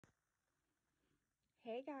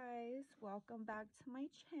Hey guys, welcome back to my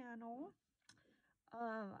channel.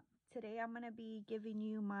 Um Today I'm going to be giving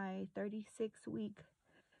you my 36-week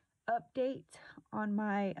update on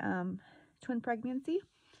my twin pregnancy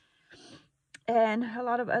and a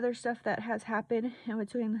lot of other stuff that has happened in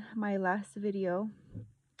between my last video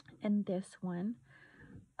and this one.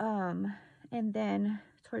 And then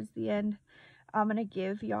towards the end I'm going to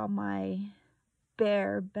give y'all my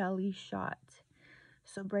bare belly shot.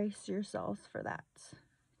 So brace yourselves for that.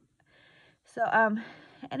 So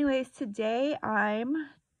anyways, today I'm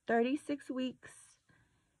 36 weeks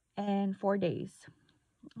and 4 days.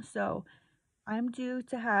 So I'm due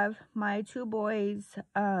to have my two boys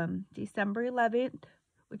December 11th,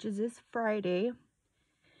 which is this Friday.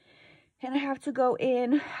 And I have to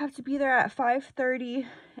be there at 5:30,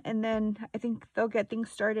 and then I think they'll get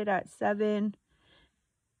things started at 7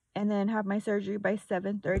 and then have my surgery by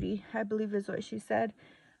 7:30, I believe is what she said.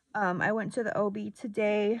 I went to the OB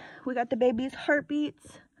today. We got the baby's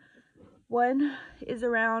heartbeats. One is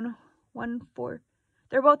around 140.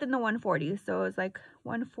 They're both in the 140s, so it's like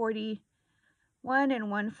 141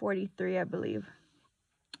 and 143, I believe.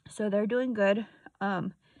 So they're doing good.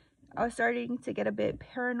 I was starting to get a bit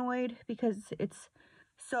paranoid because it's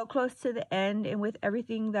so close to the end, and with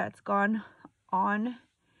everything that's gone on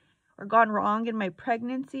or gone wrong in my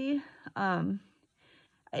pregnancy,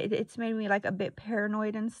 it's made me like a bit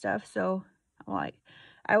paranoid and stuff. So I'm like,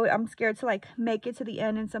 I'm scared to like make it to the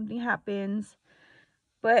end and something happens.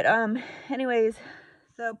 But anyways,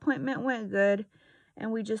 the appointment went good,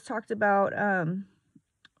 and we just talked about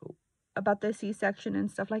the C-section and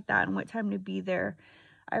stuff like that and what time to be there.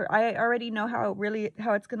 I already know how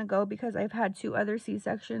it's gonna go because I've had 2 other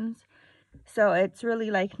C-sections, so it's really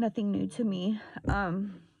like nothing new to me.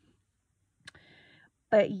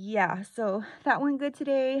 But yeah, so that went good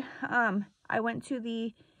today. I went to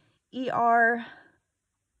the ER.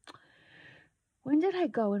 When did I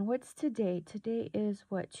go and what's today? Today is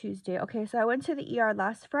what, Tuesday? Okay, so I went to the ER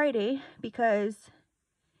last Friday because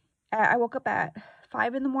I woke up at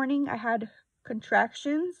 5 in the morning. I had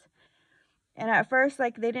contractions, and at first,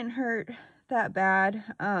 like, they didn't hurt that bad.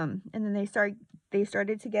 And then they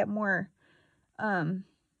started to get more, I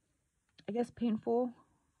guess, painful,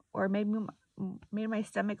 or made my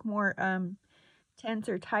stomach more tense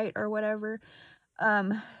or tight or whatever.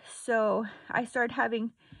 So I started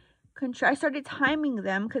having I started timing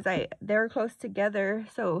them because they were close together.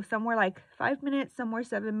 So some were like 5 minutes, some were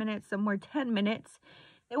 7 minutes, some were 10 minutes.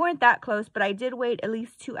 They weren't that close, but I did wait at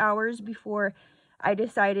least 2 hours before I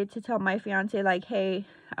decided to tell my fiance, like, hey,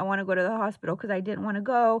 I want to go to the hospital, because I didn't want to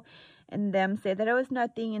go and them say that it was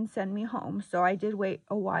nothing and send me home. So I did wait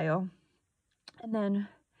a while. And then,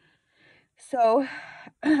 so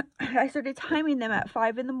I started timing them at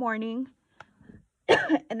 5 in the morning.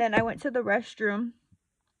 And then I went to the restroom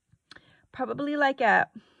probably like at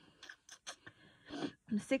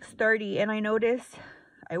 6:30, and I noticed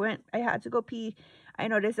I had to go pee. I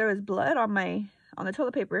noticed there was blood on the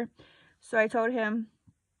toilet paper. So I told him,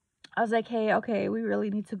 I was like, hey, okay, we really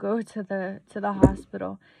need to go to the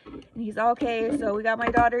hospital. And he's okay. So we got my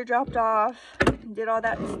daughter dropped off, did all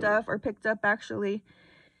that stuff, or picked up actually.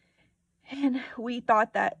 And we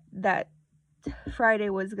thought that Friday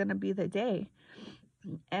was gonna be the day.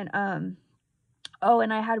 And oh,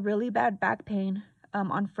 and I had really bad back pain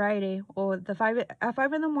on Friday. Well, at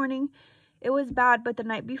 5 in the morning, it was bad, but the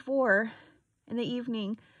night before, in the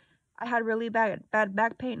evening, I had really bad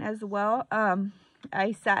back pain as well.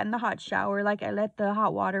 I sat in the hot shower, like I let the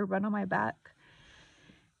hot water run on my back,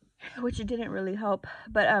 which didn't really help.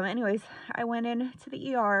 But anyways, I went in to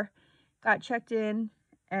the ER, got checked in,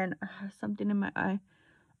 and something in my eye.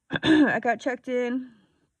 I got checked in.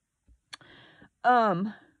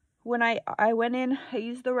 When I went in, I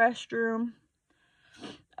used the restroom.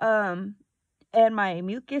 And my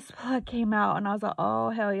mucus plug came out, and I was like,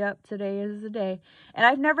 oh, hell yep, today is the day. And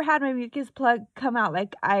I've never had my mucus plug come out.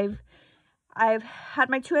 Like, I've had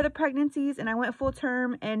my 2 other pregnancies, and I went full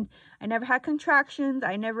term, and I never had contractions.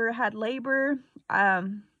 I never had labor.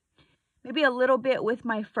 Maybe a little bit with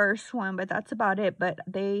my first one, but that's about it. But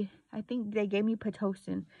I think they gave me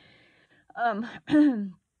Pitocin.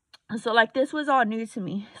 So like, this was all new to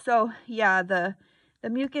me. So yeah, the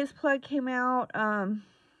mucus plug came out.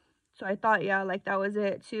 So I thought, yeah, like that was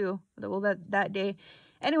it too. Well, that day.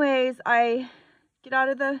 Anyways, I get out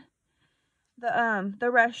of the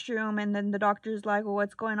restroom, and then the doctor's like, well,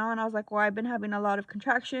 what's going on? I was like, well, I've been having a lot of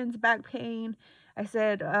contractions, back pain. I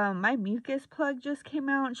said, my mucus plug just came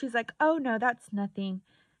out. And she's like, oh no, that's nothing.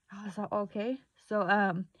 I was like, okay.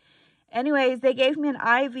 So anyways, they gave me an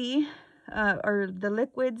IV, or the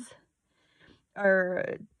liquids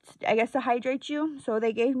or I guess to hydrate you. So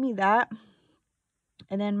they gave me that.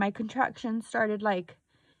 And then my contractions started like,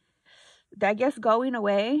 I guess, going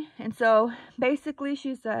away. And so basically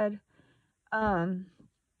she said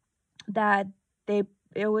that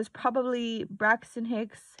it was probably Braxton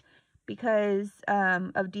Hicks because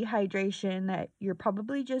of dehydration, that you're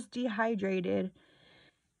probably just dehydrated.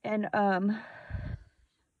 And I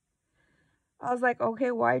was like,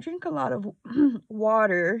 okay, well, I drink a lot of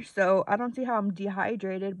water, so I don't see how I'm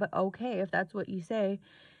dehydrated, but okay, if that's what you say.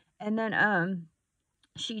 And then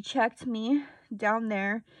she checked me down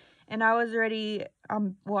there, and I was already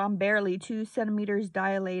well, I'm barely 2 centimeters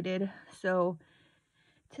dilated. So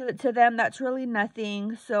to them, that's really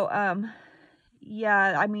nothing. So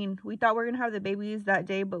yeah, I mean, we thought we were gonna have the babies that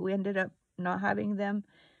day, but we ended up not having them.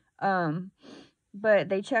 But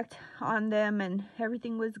they checked on them and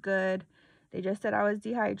everything was good. They just said I was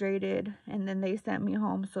dehydrated, and then they sent me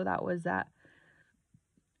home, so that was that.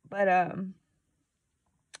 But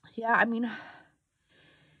yeah, I mean,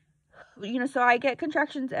 you know, so I get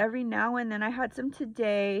contractions every now and then. I had some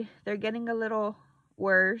today. They're getting a little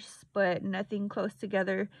worse, but nothing close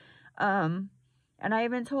together. And I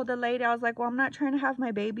even told the lady, I was like, well, I'm not trying to have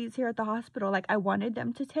my babies here at the hospital. Like, I wanted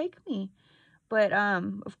them to take me. But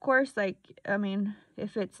of course, like, I mean,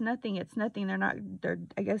 if it's nothing, it's nothing.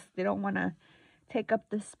 I guess they don't want to take up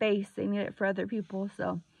the space. They need it for other people.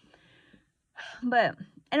 So, but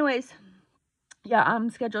anyways, yeah, I'm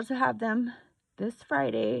scheduled to have them this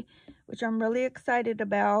Friday, which I'm really excited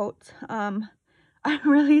about. I'm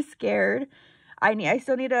really scared. I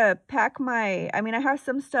still need to pack I mean, I have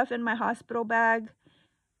some stuff in my hospital bag,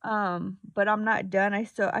 but I'm not done. I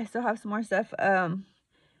still have some more stuff.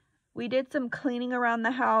 We did some cleaning around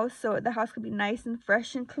the house, so the house could be nice and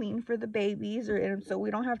fresh and clean for the babies, so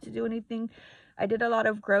we don't have to do anything. I did a lot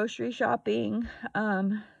of grocery shopping,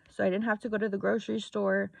 so I didn't have to go to the grocery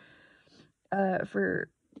store for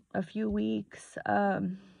a few weeks.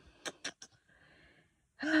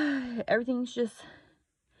 Everything's just,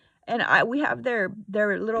 and we have their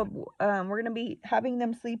little, we're gonna be having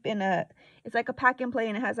them sleep in it's like a pack and play,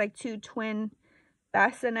 and it has like 2 twin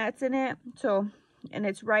bassinets in it. So, and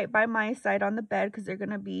it's right by my side on the bed, because they're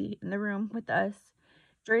gonna be in the room with us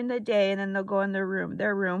during the day, and then they'll go in their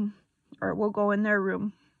room, or we'll go in their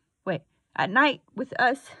room, at night with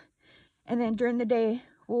us, and then during the day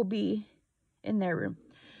we'll be in their room.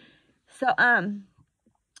 So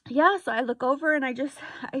yeah, so I look over and I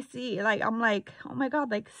see, like, I'm like, oh my god,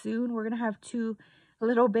 like, soon we're gonna have 2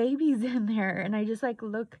 little babies in there. And I just like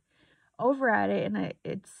look over at it, and I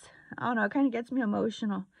don't know, it kind of gets me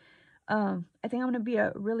emotional. I think I'm gonna be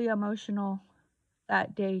really emotional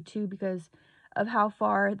that day too, because of how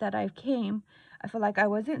far that I've came. I feel like I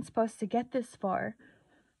wasn't supposed to get this far,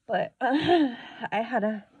 but I had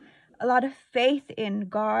a lot of faith in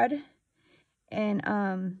God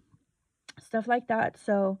and stuff like that.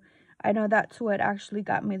 So I know that's what actually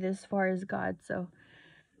got me this far, is God. So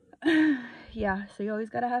yeah, so you always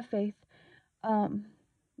gotta have faith.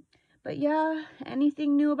 But yeah,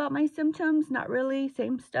 anything new about my symptoms? Not really.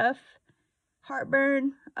 Same stuff.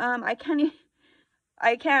 Heartburn. I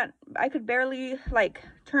could barely like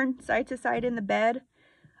turn side to side in the bed.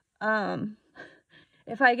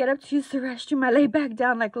 If I get up to use the restroom, I lay back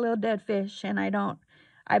down like a little dead fish, and I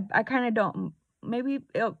kind of don't.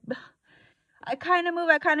 I kind of move,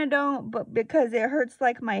 I kind of don't, but because it hurts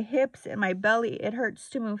like my hips and my belly, it hurts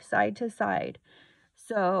to move side to side.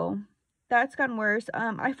 So that's gotten worse.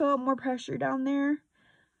 I feel more pressure down there.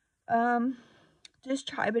 I've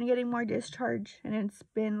been getting more discharge, and it's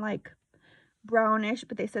been like brownish,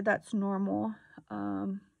 but they said that's normal.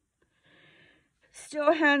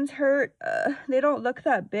 Still, hands hurt. They don't look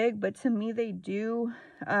that big, but to me they do.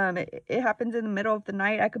 It happens in the middle of the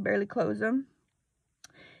night. I could barely close them.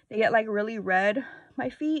 They get like really red. My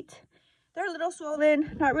feet, they're a little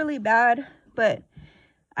swollen, not really bad, but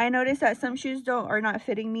I noticed that some shoes are not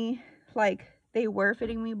fitting me like they were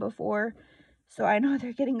fitting me before. So I know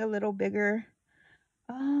they're getting a little bigger.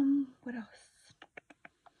 What else?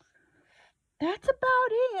 That's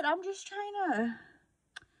about it. I'm just trying to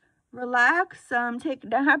relax, take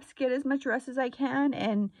naps, get as much rest as I can,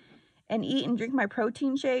 and eat and drink my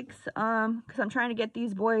protein shakes, because I'm trying to get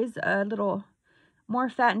these boys a little more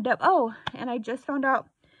fattened up. Oh, and I just found out,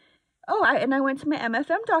 I went to my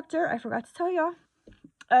MFM doctor. I forgot to tell y'all.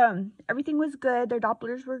 Everything was good. Their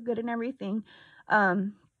Dopplers were good and everything.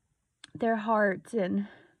 Their hearts and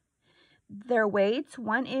their weights,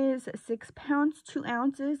 one is 6 pounds 2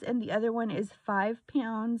 ounces, and the other one is 5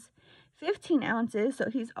 pounds 15 ounces. So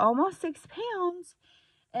he's almost 6 pounds.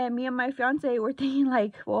 And me and my fiance were thinking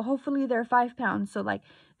like, well, hopefully they're 5 pounds, so like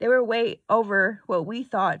they were way over what we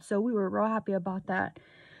thought, so we were real happy about that.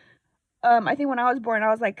 I think when I was born, I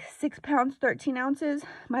was like 6 pounds 13 ounces.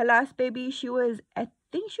 My last baby, I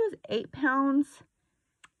think she was 8 pounds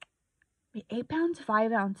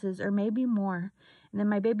 5 ounces, or maybe more. And then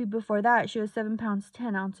my baby before that, she was 7 pounds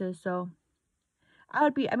 10 ounces. So I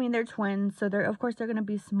mean, they're twins, so of course they're gonna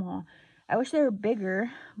be small. I wish they were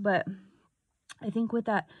bigger, but I think with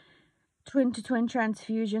that twin to twin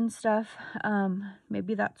transfusion stuff,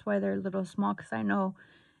 maybe that's why they're a little small. Because I know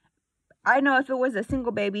if it was a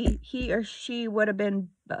single baby, he or she would have been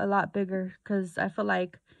a lot bigger, because I feel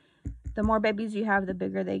like the more babies you have, the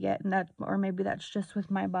bigger they get. And or maybe that's just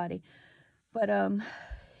with my body. But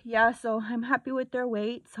yeah, so I'm happy with their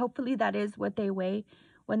weights. Hopefully that is what they weigh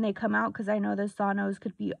when they come out, because I know the sonos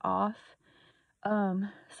could be off.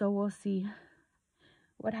 So we'll see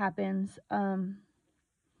what happens.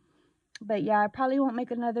 But yeah, I probably won't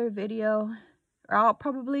make another video, or I'll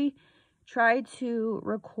probably try to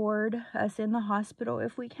record us in the hospital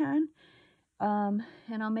if we can. And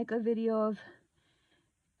I'll make a video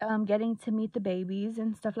of getting to meet the babies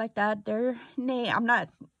and stuff like that. Their name,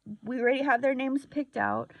 we already have their names picked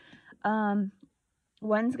out.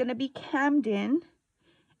 One's gonna be Camden,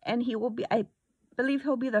 and I believe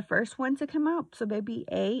he'll be the first one to come out. So baby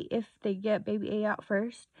A, if they get baby A out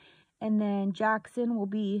first. And then Jackson will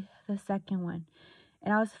be the second one.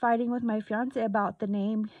 And I was fighting with my fiance about the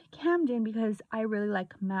name Camden, because I really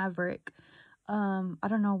like Maverick. I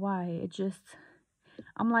don't know why.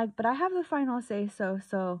 I'm like, but I have the final say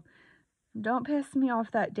so don't piss me off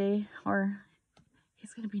that day, or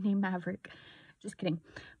he's gonna be named Maverick. Just kidding.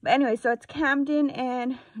 But anyway, so it's Camden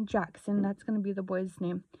and Jackson. That's gonna be the boy's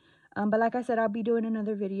name. But like I said, I'll be doing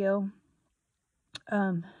another video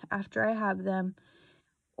after I have them,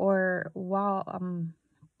 or while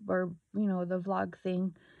or you know, the vlog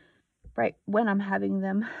thing, right when I'm having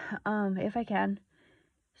them, if I can.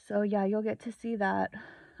 So yeah, you'll get to see that.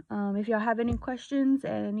 If y'all have any questions,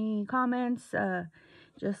 any comments,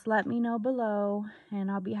 just let me know below, and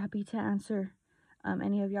I'll be happy to answer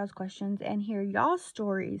any of y'all's questions and hear y'all's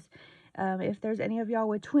stories. If there's any of y'all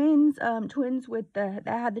with twins with that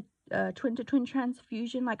had the twin to twin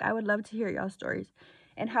transfusion, like, I would love to hear y'all's stories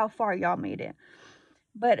and how far y'all made it.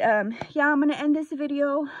 But yeah, I'm gonna end this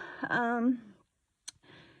video. I'm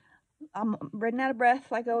running out of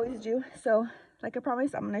breath like I always do. So like I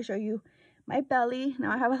promised, I'm gonna show you my belly.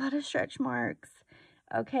 Now I have a lot of stretch marks.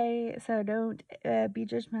 Okay, so don't be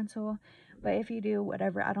judgmental. But if you do,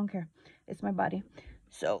 whatever, I don't care. It's my body.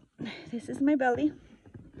 So this is my belly.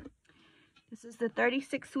 This is the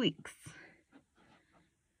 36 weeks.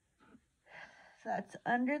 So that's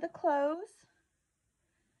under the clothes.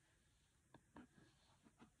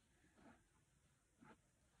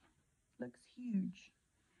 Looks huge.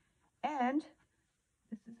 And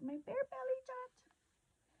this is my bare belly dot.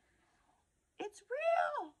 It's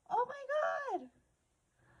real. Oh my God.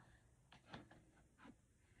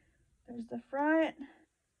 There's the front.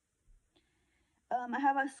 I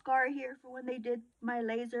have a scar here for when they did my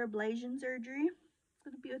laser ablation surgery. It's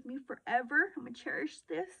going to be with me forever. I'm going to cherish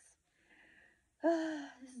this.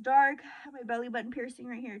 This is dark. I have my belly button piercing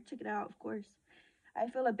right here. Took it out, of course. I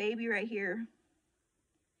feel a baby right here.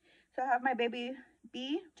 So I have my baby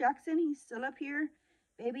B, Jackson. He's still up here.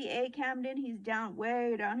 Baby A, Camden. He's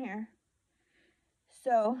way down here.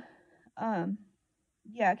 So,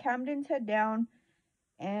 yeah, Camden's head down,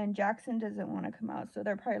 and Jackson doesn't want to come out. So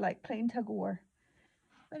they're probably like playing tug of war.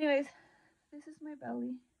 But anyways, this is my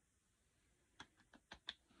belly.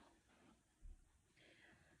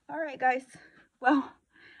 Alright guys, well,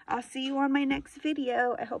 I'll see you on my next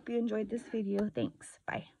video. I hope you enjoyed this video. Thanks.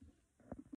 Bye.